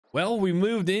Well, we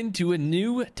moved into a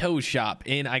new tow shop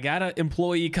and I got an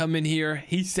employee come in here.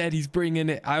 He said he's bringing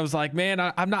it. I was like, man,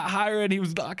 I'm not hiring. He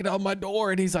was knocking on my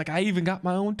door and he's like, I even got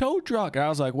my own tow truck. And I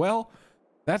was like, well,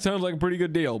 that sounds like a pretty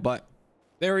good deal. But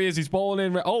there he is. He's pulling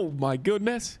in. Oh my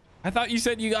goodness. I thought you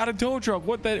said you got a tow truck.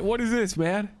 What is this,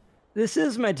 man? This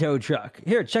is my tow truck.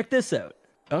 Here, check this out.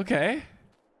 Okay.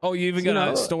 Oh, you even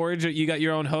got a storage. You got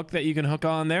your own hook that you can hook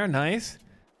on there. Nice.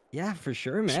 Yeah, for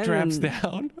sure, man. Straps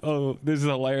down. Oh, this is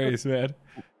hilarious, man.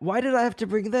 Why did I have to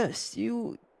bring this?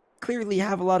 You clearly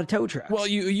have a lot of tow trucks. Well,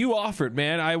 you offered,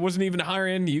 man. I wasn't even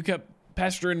hiring. You kept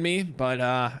pestering me, but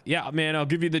yeah, man, I'll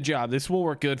give you the job. This will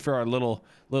work good for our little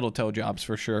tow jobs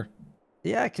for sure.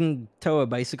 Yeah, I can tow a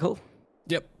bicycle.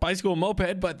 Yep, bicycle and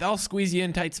moped, but they'll squeeze you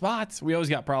in tight spots. We always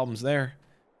got problems there.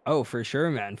 Oh, for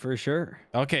sure, man, for sure.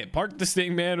 Okay, park this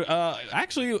thing, man.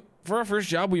 Actually, for our first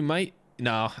job, we might.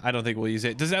 No, I don't think we'll use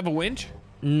it. Does it have a winch?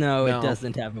 No, it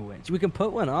doesn't have a winch. We can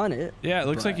put one on it. Yeah, it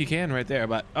looks like you can right there.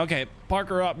 But okay, park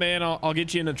her up, man. I'll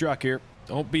get you in the truck here.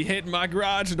 Don't be hitting my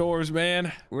garage doors,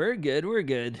 man. We're good. We're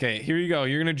good. Okay, here you go.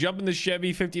 You're gonna jump in the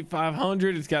Chevy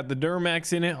 5500. It's got the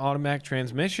Duramax in it, automatic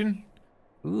transmission.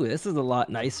 Ooh, this is a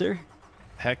lot nicer.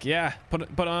 Heck yeah.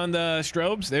 Put on the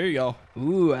strobes. There you go.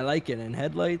 Ooh, I like it. And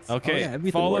headlights. Okay, oh,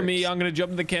 yeah, follow works. me. I'm gonna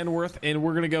jump in the Kenworth and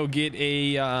we're gonna go get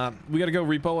a we gotta go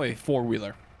repo a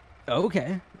four-wheeler.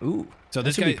 Okay. Ooh. So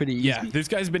this guy, pretty easy. Yeah, this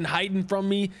guy's been hiding from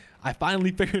me. I finally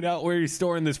figured out where he's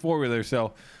storing this four-wheeler.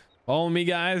 So follow me,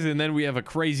 guys, and then we have a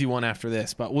crazy one after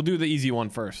this. But we'll do the easy one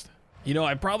first. You know,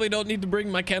 I probably don't need to bring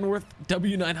my Kenworth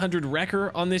W900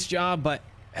 wrecker on this job, but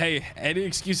hey, any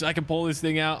excuse I can pull this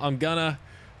thing out, I'm gonna.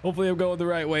 Hopefully I'm going the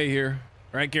right way here.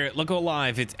 All right, Garrett, look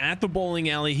alive. It's at the bowling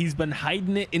alley. He's been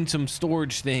hiding it in some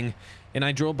storage thing, and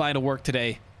I drove by to work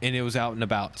today, and it was out and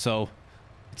about. So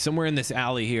it's somewhere in this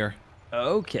alley here.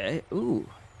 Okay. Ooh,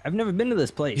 I've never been to this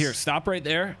place. Here, stop right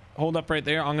there. Hold up right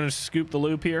there. I'm going to scoop the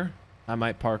loop here. I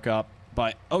might park up,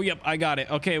 but oh, yep, I got it.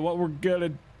 Okay, what we're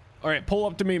gonna. All right, pull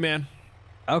up to me, man.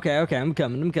 Okay, I'm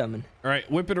coming. All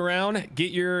right, whip it around.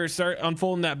 Start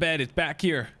unfolding that bed. It's back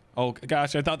here. Oh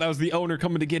gosh, I thought that was the owner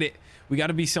coming to get it. We got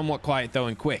to be somewhat quiet though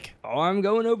and quick. Oh, I'm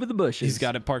going over the bushes. He's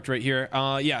got it parked right here.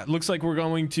 Yeah, it looks like we're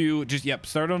going to just,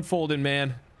 start unfolding,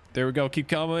 man. There we go. Keep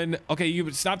coming. Okay,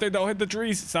 you stop there. Don't hit the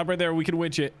trees. Stop right there. We can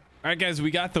winch it. All right, guys, we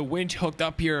got the winch hooked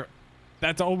up here.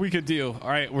 That's all we could do. All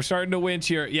right, we're starting to winch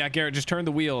here. Yeah, Garrett, just turn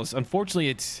the wheels. Unfortunately,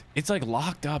 it's like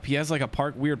locked up. He has like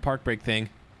a weird park brake thing.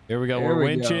 There we go. We're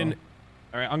winching.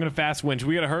 All right, I'm gonna fast winch.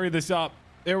 We gotta hurry this up.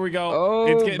 There we go. Oh,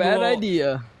 it's getting bad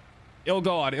idea. It'll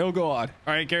go on. All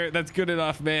right, Garrett, that's good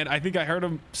enough, man. I think I heard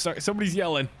him. Somebody's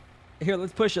yelling. Here,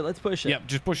 let's push it. Yep,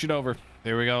 just push it over.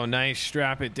 There we go. Nice.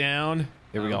 Strap it down.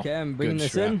 There we go. Okay, I'm bringing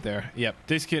this in. There. Yep.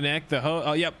 Disconnect the hose.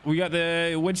 Oh, yep. We got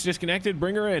the winch disconnected.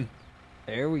 Bring her in.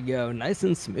 There we go. Nice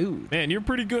and smooth. Man, you're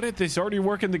pretty good at this. Already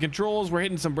working the controls. We're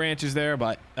hitting some branches there,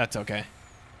 but that's okay.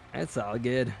 That's all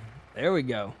good. There we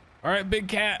go. All right, big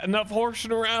cat. Enough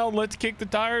horsing around. Let's kick the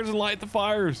tires and light the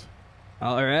fires.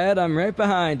 All right, I'm right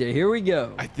behind you. Here we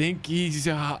go. I think he's,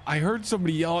 I heard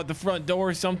somebody yell at the front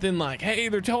door something like, hey,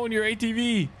 they're towing your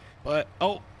ATV. But,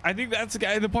 oh, I think that's the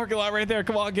guy in the parking lot right there.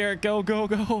 Come on, Garrett,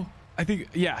 go. I think,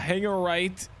 yeah, hang a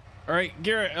right. All right,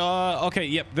 Garrett, okay,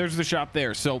 yep, there's the shop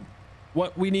there. So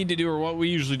what we need to do, or what we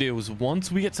usually do, is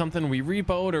once we get something, we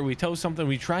repo it or we tow something,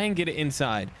 we try and get it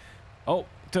inside. Oh,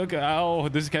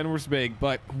 this Kenworth's big.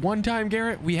 But one time,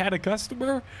 Garrett, we had a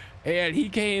customer and he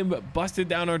came, busted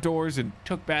down our doors and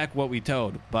took back what we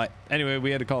towed. But anyway,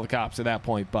 we had to call the cops at that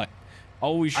point. But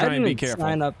always try and be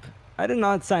careful. I did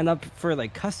not sign up for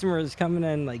like customers coming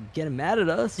in like getting mad at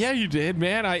us. Yeah, you did,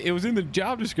 man. It was in the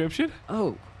job description.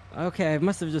 Oh, okay. I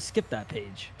must have just skipped that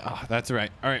page. Oh, that's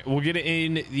right. All right, we'll get it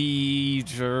in the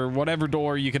whatever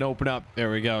door you can open up.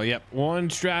 There we go.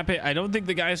 Yep, strap it. I don't think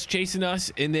the guy's chasing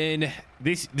us. And then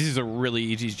this is a really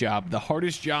easy job. The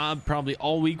hardest job probably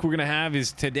all week we're gonna have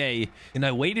is today. And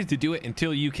I waited to do it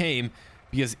until you came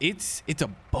because it's a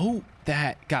boat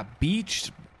that got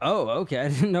beached. Oh, okay. I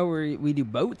didn't know we do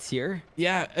boats here.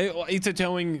 Yeah, it's a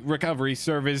towing recovery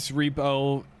service,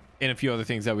 repo, and a few other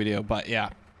things that we do. But yeah.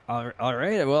 All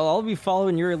right. Well, I'll be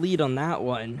following your lead on that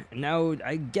one. Now,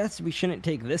 I guess we shouldn't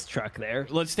take this truck there.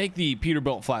 Let's take the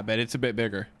Peterbilt flatbed. It's a bit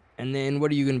bigger. And then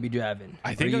what are you going to be driving?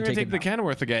 I think I'm going to take the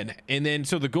Kenworth again. And then,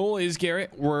 so the goal is,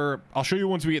 Garrett, I'll show you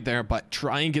once we get there, but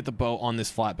try and get the boat on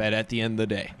this flatbed at the end of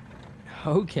the day.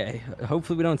 Okay.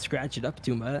 Hopefully we don't scratch it up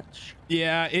too much.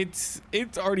 Yeah, it's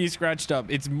already scratched up.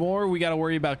 It's more we got to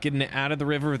worry about getting it out of the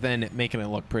river than making it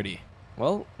look pretty.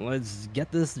 Well, let's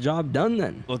get this job done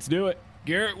then. Let's do it.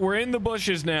 Garrett, we're in the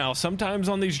bushes now. Sometimes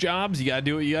on these jobs, you got to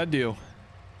do what you got to do.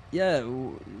 Yeah,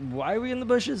 why are we in the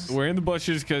bushes? We're in the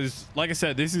bushes because, like I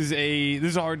said, this is a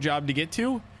hard job to get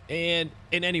to. And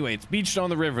anyway, it's beached on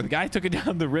the river. The guy took it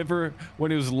down the river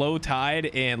when it was low tide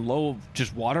and low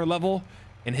just water level,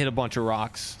 and hit a bunch of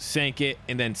rocks, sank it,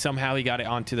 and then somehow he got it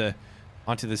onto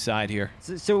the side here.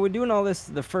 So we're doing all this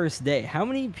the first day. How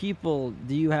many people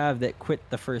do you have that quit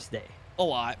the first day? A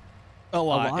lot.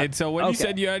 And so when you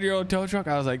said you had your own tow truck,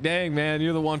 I was like, dang, man,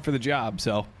 you're the one for the job.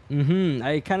 So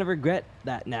I kind of regret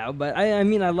that now, but I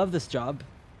mean, I love this job.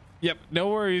 Yep, no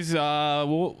worries.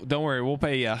 Don't worry, we'll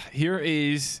pay you.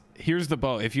 Here's the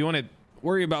boat. If you want to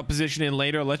worry about positioning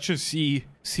later, let's just see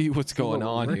what's going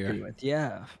on here.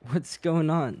 Yeah, what's going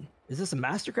on? Is this a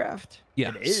MasterCraft?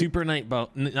 Yeah, super nice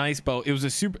boat. Nice boat. It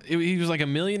was he was like a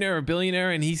millionaire or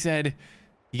billionaire, and he said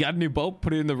he got a new boat,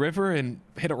 put it in the river, and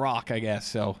hit a rock, I guess.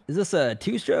 So is this a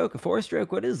 2-stroke, a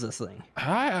 4-stroke? What is this thing?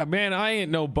 Man, I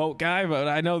ain't no boat guy, but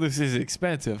I know this is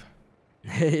expensive.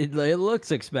 It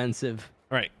looks expensive.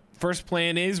 All right. First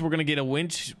plan is we're gonna get a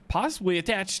winch, possibly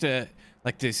attached to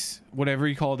like this, whatever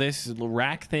you call this, little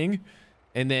rack thing,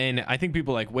 and then I think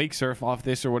people like wake surf off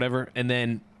this or whatever, and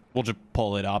then we'll just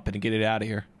pull it up and get it out of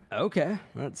here. Okay,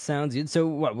 that sounds good. So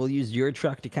what? We'll use your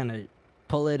truck to kind of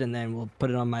pull it, and then we'll put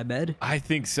it on my bed. I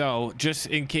think so, just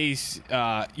in case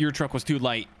your truck was too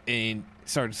light and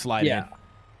started sliding.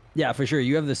 Yeah, for sure.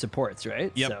 You have the supports,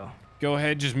 right? Yep. So go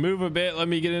ahead, just move a bit. Let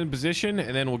me get in position,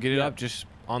 and then we'll get it up just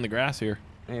on the grass here.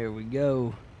 There we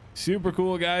go. Super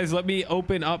cool, guys. Let me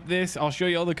open up this. I'll show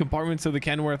you all the compartments of the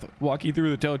Kenworth, walk you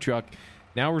through the tow truck.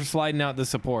 Now we're sliding out the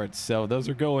supports. So those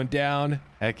are going down.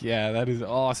 Heck yeah, that is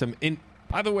awesome. And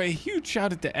by the way, huge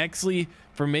shout out to Exley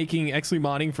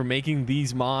modding for making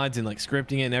these mods and like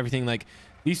scripting it and everything. Like,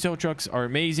 these tow trucks are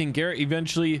amazing. Garrett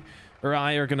eventually, or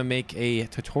I, are going to make a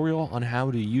tutorial on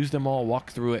how to use them all,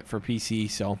 walk through it for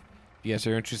PC. So if you guys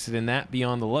are interested in that, be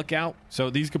on the lookout. So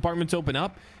these compartments open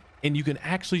up, and you can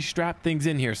actually strap things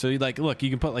in here. So you like, look, you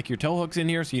can put like your tow hooks in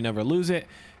here so you never lose it.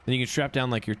 Then you can strap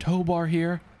down like your tow bar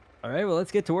here. All right, well,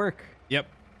 let's get to work. Yep.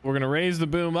 We're going to raise the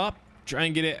boom up, try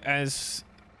and get it as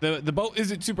the boat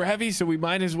isn't super heavy, so we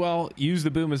might as well use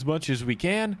the boom as much as we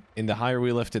can. And the higher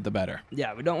we lift it, the better.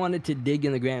 Yeah, we don't want it to dig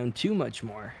in the ground too much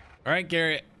more. All right,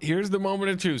 Garrett, here's the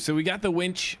moment of truth. So we got the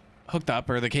winch hooked up,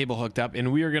 or the cable hooked up,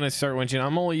 and we are going to start winching.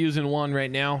 I'm only using one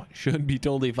right now. Should be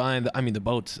totally fine. I mean, the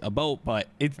boat's a boat, but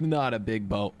it's not a big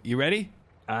boat. You ready?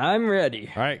 I'm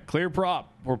ready. All right, clear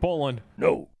prop. We're pulling.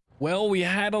 No. Well, we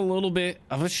had a little bit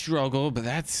of a struggle, but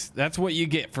that's what you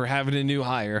get for having a new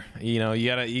hire. You know, you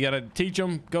gotta teach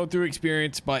them, go through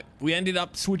experience. But we ended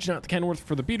up switching out the Kenworth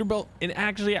for the Peterbilt, and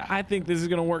actually, I think this is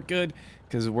gonna work good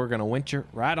because we're gonna winch her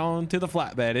right on to the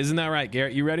flatbed. Isn't that right,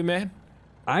 Garrett? You ready, man?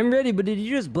 I'm ready, but did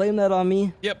you just blame that on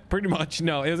me? Yep, pretty much.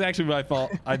 No, it was actually my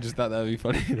fault. I just thought that would be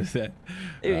funny to say.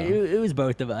 It was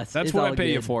both of us. That's what I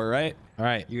pay you for, right? All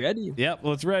right. You ready? Yep,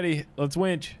 let's ready. Let's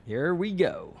winch. Here we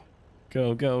go.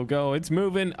 Go, go, go. It's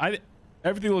moving.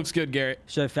 Everything looks good, Garrett.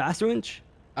 Should I fast winch?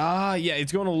 Yeah,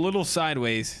 it's going a little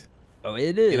sideways. Oh,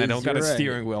 it is. And I don't got a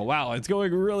steering wheel. Wow, it's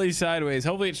going really sideways.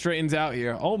 Hopefully it straightens out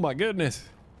here. Oh my goodness.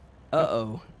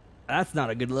 Uh-oh. That's not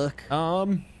a good look.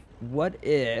 What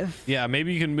if... Yeah,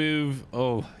 maybe you can move...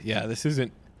 Oh, yeah, this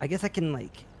isn't... I guess I can,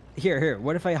 like... Here.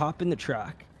 What if I hop in the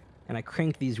truck and I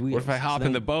crank these wheels? What if I hop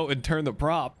in the boat and turn the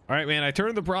prop? All right, man, I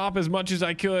turned the prop as much as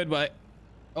I could, but...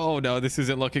 Oh, no, this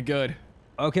isn't looking good.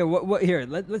 Okay, what here?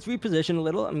 Let's reposition a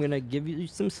little. I'm going to give you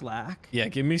some slack. Yeah,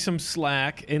 give me some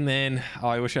slack, and then... Oh,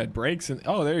 I wish I had brakes. And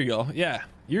oh, there you go. Yeah,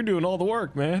 you're doing all the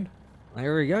work, man.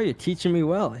 There we go. You're teaching me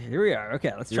well. Here we are.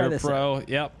 Okay, let's try this. You're a pro.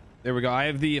 Yep. There we go. I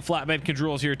have the flatbed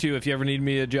controls here too if you ever need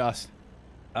me to adjust.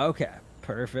 Okay,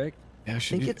 perfect. Yeah, I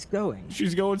think it's going.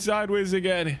 She's going sideways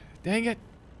again. Dang it.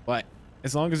 But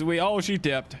as long as we... Oh, she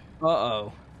tipped.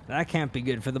 Uh-oh. That can't be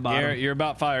good for the bottom. You're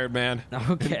about fired, man.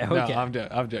 Okay. No, I'm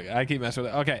joking. I keep messing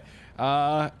with it. Okay.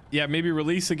 Yeah, maybe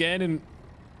release again, and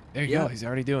there you go. He's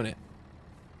already doing it.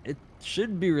 It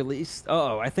should be released.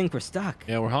 Uh-oh, I think we're stuck.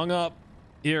 Yeah, we're hung up.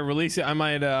 Here, release it. I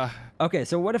might... Okay,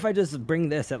 so what if I just bring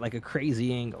this at like a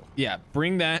crazy angle? Yeah,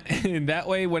 bring that, and that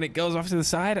way when it goes off to the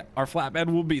side, our flatbed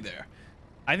will be there.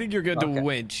 I think you're good to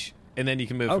winch, and then you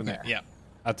can move from there. Yeah,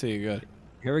 I'll tell you good.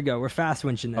 Here we go. We're fast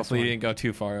winching this Hopefully you didn't go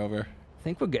too far over. I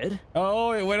think we're good.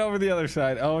 Oh, it went over the other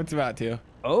side. Oh, it's about to.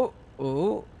 Oh.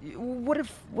 What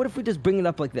if we just bring it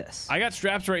up like this? I got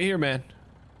straps right here, man.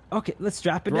 Okay, let's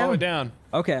strap it down. Throw it down.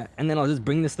 Okay, and then I'll just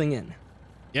bring this thing in.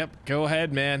 Yep, go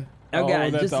ahead, man. Okay,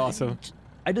 oh, that's awesome.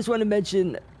 I just want to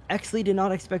mention, Exley did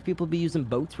not expect people to be using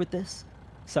boats with this.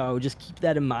 So just keep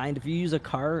that in mind. If you use a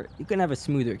car, you can have a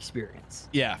smoother experience.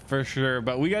 Yeah, for sure.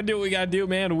 But we got to do what we got to do,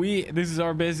 man. This is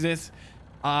our business.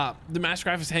 The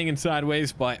MasterCraft is hanging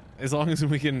sideways, but as long as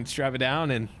we can strap it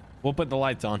down, and we'll put the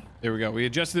lights on. There we go. We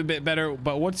adjusted a bit better,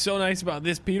 but what's so nice about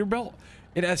this Peterbilt,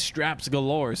 it has straps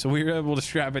galore, so we were able to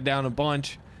strap it down a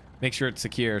bunch, make sure it's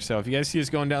secure. So if you guys see us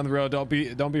going down the road, don't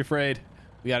be afraid.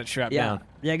 We got it strapped down.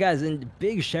 Yeah, guys, and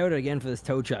big shout out again for this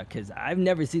tow truck, because I've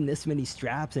never seen this many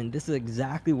straps, and this is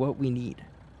exactly what we need.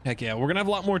 Heck yeah, we're gonna have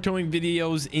a lot more towing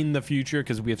videos in the future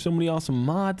because we have so many awesome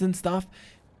mods and stuff.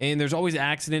 And there's always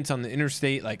accidents on the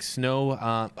interstate, like snow,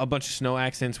 a bunch of snow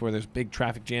accidents where there's big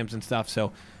traffic jams and stuff.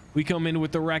 So we come in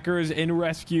with the wreckers and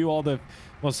rescue all the,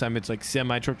 most of the time it's like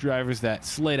semi-truck drivers that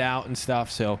slid out and stuff.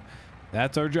 So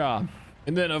that's our job.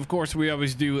 And then of course we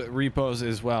always do repos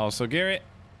as well. So Garrett,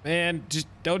 man, just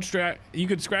don't you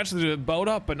could scratch the boat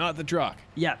up, but not the truck.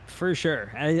 Yeah, for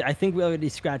sure. I think we already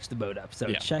scratched the boat up, so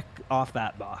yeah, check off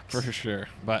that box. For sure.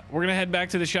 But we're gonna head back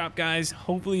to the shop, guys.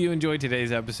 Hopefully you enjoyed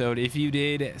today's episode. If you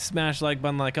did, smash the like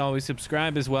button like always,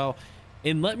 subscribe as well,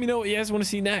 and let me know what you guys want to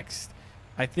see next.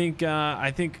 I think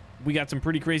we got some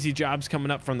pretty crazy jobs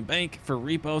coming up from the bank for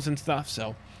repos and stuff,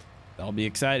 so that'll be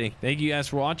exciting. Thank you guys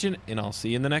for watching, and I'll see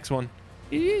you in the next one.